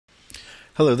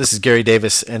Hello, this is Gary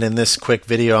Davis, and in this quick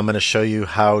video I'm going to show you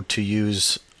how to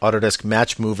use Autodesk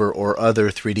MatchMover or other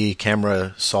 3D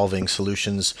camera solving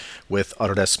solutions with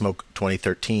Autodesk Smoke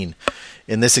 2013.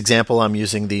 In this example I'm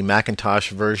using the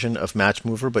Macintosh version of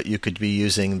MatchMover, but you could be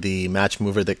using the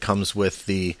MatchMover that comes with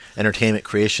the Entertainment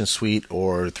Creation Suite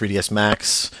or 3ds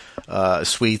Max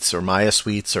suites or Maya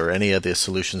suites or any of the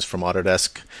solutions from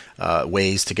Autodesk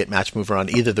ways to get MatchMover on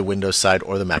either the Windows side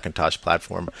or the Macintosh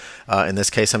platform. In this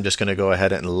case I'm just going to go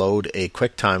ahead and load a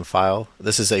Quicktime file.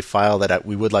 This is a file that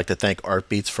we would like to thank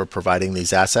ArtBeats for providing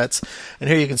these assets. And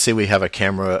here you can see we have a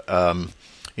camera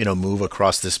move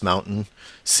across this mountain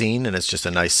scene, and it's just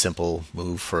a nice simple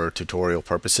move for tutorial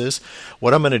purposes.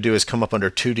 What I'm going to do is come up under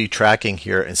 2D tracking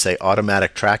here and say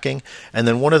automatic tracking, and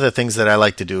then one of the things that I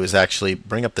like to do is actually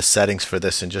bring up the settings for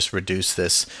this and just reduce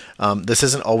this. This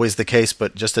isn't always the case,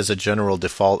 but just as a general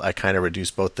default I kind of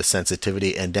reduce both the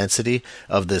sensitivity and density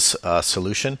of this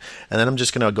solution, and then I'm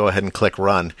just going to go ahead and click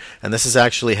run, and this is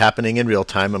actually happening in real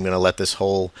time. I'm going to let this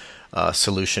whole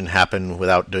solution happen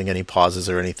without doing any pauses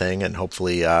or anything, and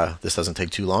hopefully this doesn't take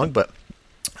too long. But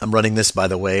I'm running this, by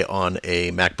the way, on a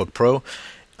MacBook Pro,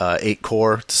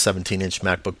 8-core 17-inch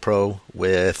MacBook Pro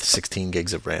with 16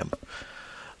 gigs of RAM.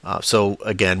 So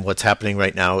again, what's happening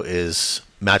right now is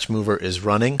MatchMover is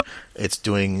running. It's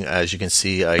doing, as you can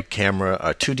see, a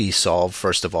 2D solve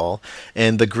first of all.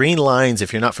 And the green lines,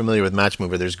 if you're not familiar with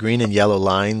MatchMover, there's green and yellow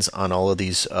lines on all of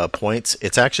these points.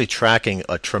 It's actually tracking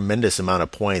a tremendous amount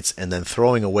of points and then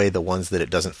throwing away the ones that it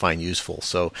doesn't find useful.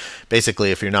 So basically,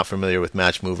 if you're not familiar with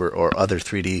MatchMover or other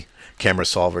 3D camera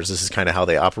solvers, this is kind of how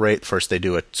they operate. First they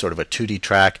do a sort of a 2D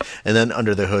track, and then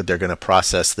under the hood they're going to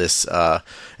process this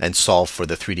and solve for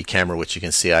the 3D camera, which you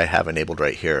can see I have enabled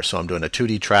right here. So I'm doing a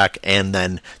 2D track and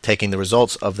then taking the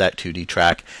results of that 2D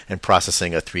track and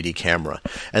processing a 3D camera.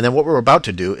 And then what we're about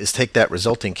to do is take that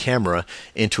resulting camera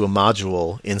into a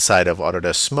module inside of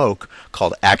Autodesk Smoke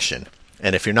called Action.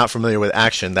 And if you're not familiar with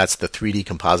Action, that's the 3D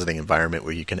compositing environment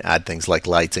where you can add things like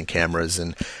lights and cameras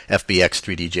and FBX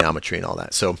 3D geometry and all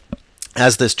that. So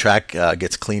as this track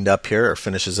gets cleaned up here or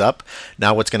finishes up,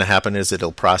 now what's going to happen is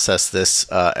it'll process this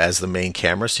as the main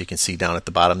camera. So you can see down at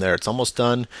the bottom there, it's almost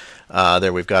done.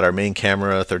 There we've got our main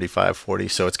camera, 3540.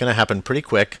 So it's going to happen pretty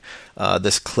quick.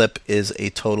 This clip is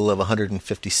a total of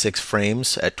 156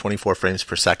 frames at 24 frames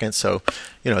per second. So,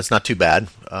 it's not too bad.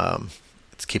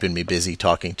 It's keeping me busy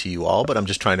talking to you all, but I'm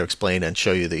just trying to explain and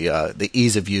show you the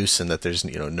ease of use, and that there's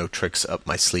no tricks up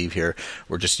my sleeve here.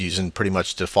 We're just using pretty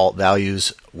much default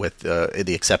values, with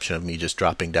the exception of me just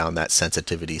dropping down that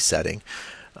sensitivity setting,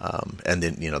 and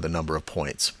then the number of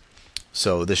points.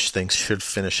 So this thing should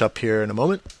finish up here in a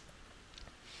moment.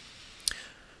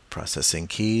 Processing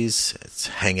keys. It's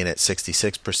hanging at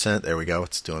 66%. There we go.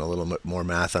 It's doing a little bit more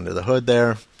math under the hood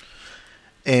there.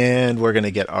 And we're going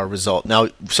to get our result. Now,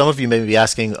 some of you may be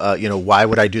asking, why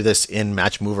would I do this in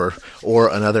MatchMover or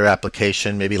another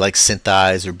application, maybe like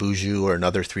Synthesize or Buju or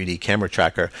another 3D camera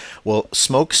tracker? Well,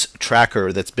 Smoke's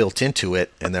tracker that's built into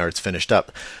it, and there it's finished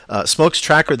up. Smoke's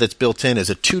tracker that's built in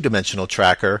is a two-dimensional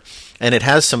tracker, and it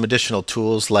has some additional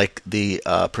tools like the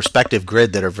perspective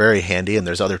grid that are very handy, and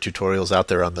there's other tutorials out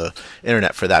there on the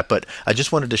internet for that. But I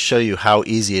just wanted to show you how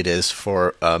easy it is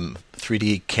for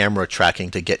 3D camera tracking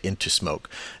to get into Smoke.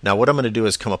 Now what I'm going to do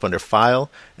is come up under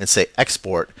File and say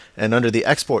Export, and under the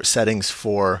export settings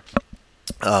for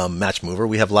MatchMover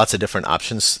we have lots of different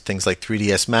options, things like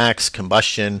 3ds Max,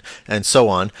 Combustion, and so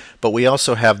on. But we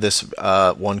also have this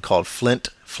one called Flint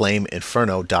Flame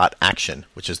Inferno .action,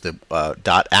 which is the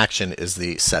 .action is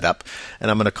the setup, and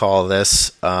I'm going to call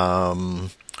this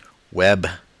Web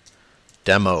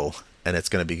Demo. And it's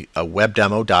going to be a web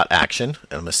demo.action, and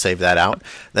I'm going to save that out.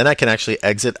 Then I can actually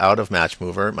exit out of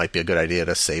MatchMover. It might be a good idea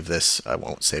to save this. I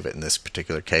won't save it in this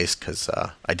particular case because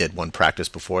I did one practice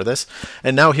before this.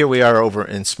 And now here we are over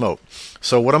in Smoke.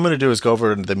 So what I'm going to do is go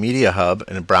over to the Media Hub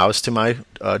and browse to my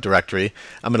directory.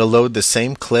 I'm going to load the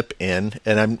same clip in,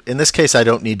 and in this case I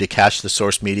don't need to cache the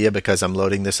source media because I'm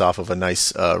loading this off of a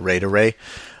nice RAID array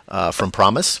from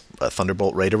Promise, a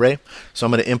Thunderbolt RAID array. So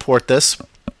I'm going to import this,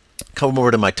 come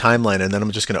over to my timeline, and then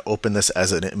I'm just going to open this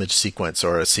as an image sequence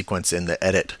or a sequence in the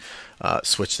edit,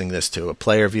 switching this to a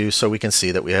player view so we can see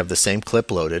that we have the same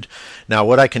clip loaded. Now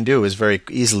what I can do is very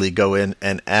easily go in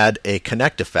and add a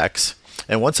Connect Effects,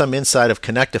 and once I'm inside of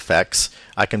Connect Effects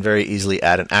I can very easily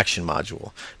add an action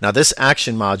module. Now this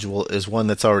action module is one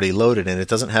that's already loaded, and it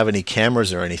doesn't have any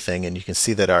cameras or anything, and you can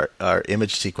see that our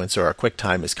image sequence or our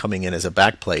QuickTime is coming in as a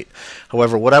backplate.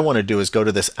 However, what I want to do is go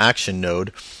to this action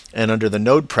node, and under the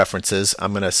node preferences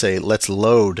I'm going to say let's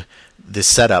load this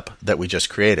setup that we just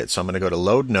created. So I'm going to go to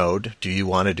load node. Do you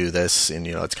want to do this? And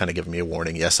it's kind of giving me a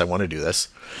warning. Yes, I want to do this.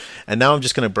 And now I'm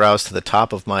just going to browse to the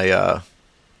top of my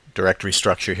directory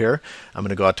structure here. I'm going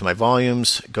to go out to my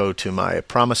volumes, go to my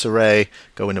promise array,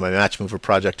 go into my MatchMover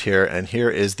project here, and here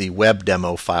is the web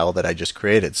demo file that I just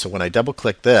created. So when I double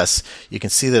click this, you can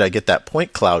see that I get that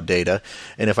point cloud data,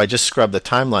 and if I just scrub the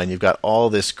timeline, you've got all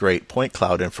this great point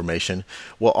cloud information.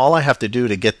 Well, all I have to do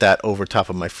to get that over top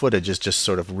of my footage is just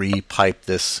sort of re-pipe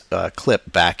this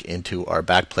clip back into our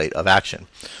backplate of action.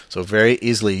 So very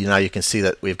easily now you can see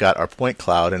that we've got our point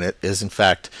cloud, and it is in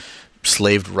fact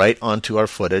slaved right onto our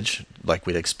footage like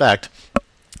we'd expect.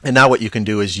 And now what you can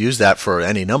do is use that for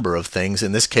any number of things.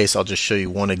 In this case, I'll just show you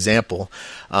one example.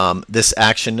 This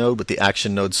action node, with the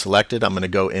action node selected, I'm going to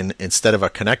go in, instead of our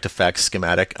connect effects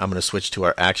schematic, I'm going to switch to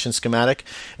our action schematic.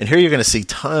 And here you're going to see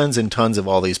tons and tons of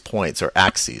all these points, or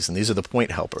axes, and these are the point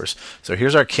helpers. So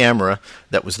here's our camera.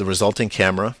 That was the resulting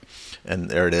camera, and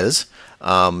there it is.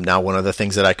 Now one of the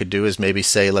things that I could do is maybe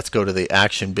say, let's go to the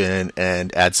action bin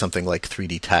and add something like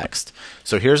 3D text.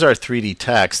 So here's our 3D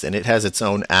text, and it has its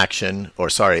own action,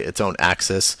 or sorry, its own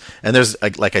axis. And there's,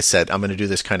 like I said, I'm going to do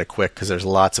this kind of quick because there's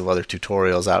lots of other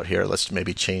tutorials out here. Let's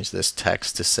maybe change this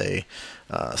text to say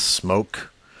Smoke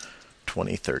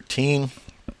 2013.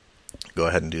 Go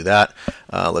ahead and do that.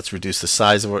 Let's reduce the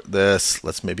size of this.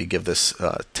 Let's maybe give this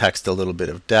text a little bit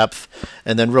of depth.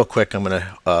 And then real quick, I'm going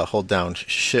to hold down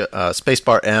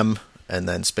spacebar M and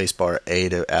then spacebar A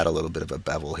to add a little bit of a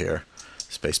bevel here.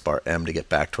 Spacebar M to get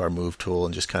back to our move tool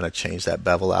and just kind of change that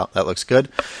bevel out. That looks good.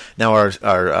 Now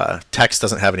our text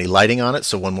doesn't have any lighting on it,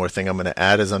 so one more thing I'm going to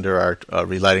add is under our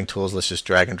relighting tools. Let's just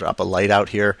drag and drop a light out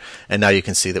here. And now you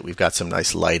can see that we've got some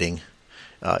nice lighting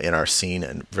in our scene,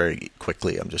 and very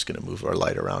quickly I'm just going to move our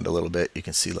light around a little bit. You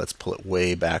can see, let's pull it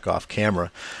way back off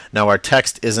camera. Now our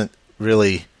text isn't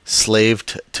really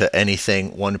slaved to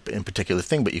anything, one in particular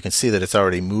thing, but you can see that it's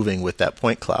already moving with that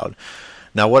point cloud.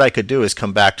 Now what I could do is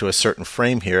come back to a certain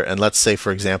frame here, and let's say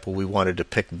for example we wanted to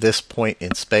pick this point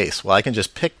in space. Well, I can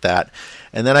just pick that,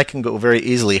 and then I can go very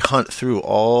easily hunt through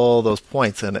all those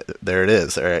points, and there it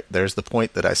is. There's the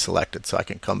point that I selected. So I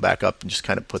can come back up and just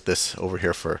kind of put this over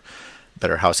here for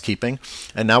better housekeeping.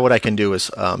 And now what I can do is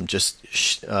just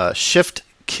shift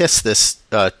kiss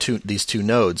these two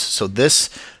nodes. So this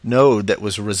node that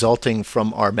was resulting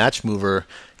from our MatchMover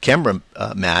camera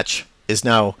match is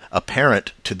now a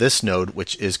parent to this node,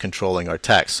 which is controlling our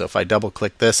text. So if I double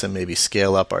click this and maybe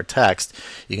scale up our text,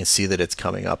 you can see that it's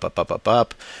coming up, up, up, up,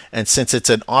 up. And since it's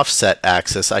an offset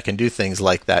axis, I can do things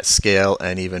like that scale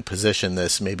and even position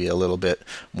this maybe a little bit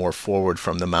more forward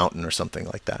from the mountain or something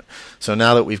like that. So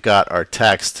now that we've got our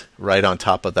text right on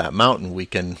top of that mountain, we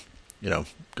can,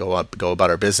 go about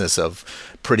our business of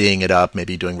prettying it up,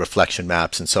 maybe doing reflection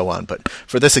maps and so on. But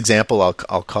for this example,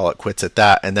 I'll call it quits at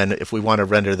that. And then if we want to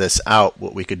render this out,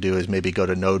 what we could do is maybe go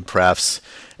to node prefs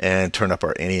and turn up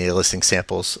our aliasing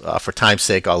samples. For time's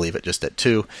sake, I'll leave it just at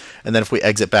 2. And then if we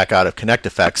exit back out of Connect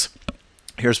Effects,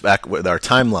 here's back with our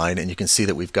timeline, and you can see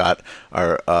that we've got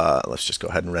our, let's just go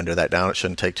ahead and render that down. It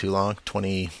shouldn't take too long,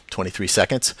 23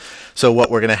 seconds. So what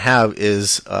we're going to have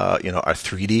is, our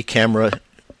 3D camera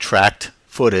tracked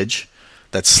footage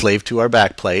that's slaved to our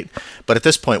backplate. But at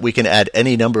this point, we can add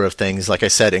any number of things, like I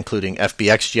said, including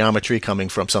FBX geometry coming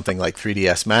from something like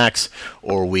 3ds Max,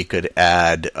 or we could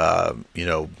add,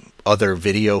 other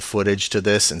video footage to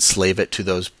this and slave it to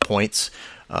those points.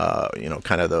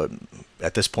 Kind of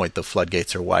at this point, the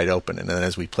floodgates are wide open. And then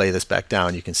as we play this back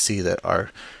down, you can see that our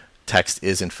text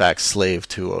is in fact slaved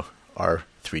to our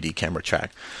 3D camera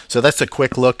track. So that's a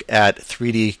quick look at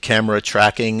 3D camera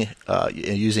tracking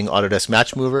using Autodesk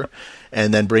MatchMover,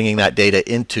 and then bringing that data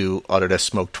into Autodesk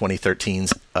Smoke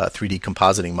 2013's 3D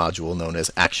compositing module known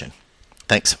as Action.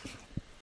 Thanks.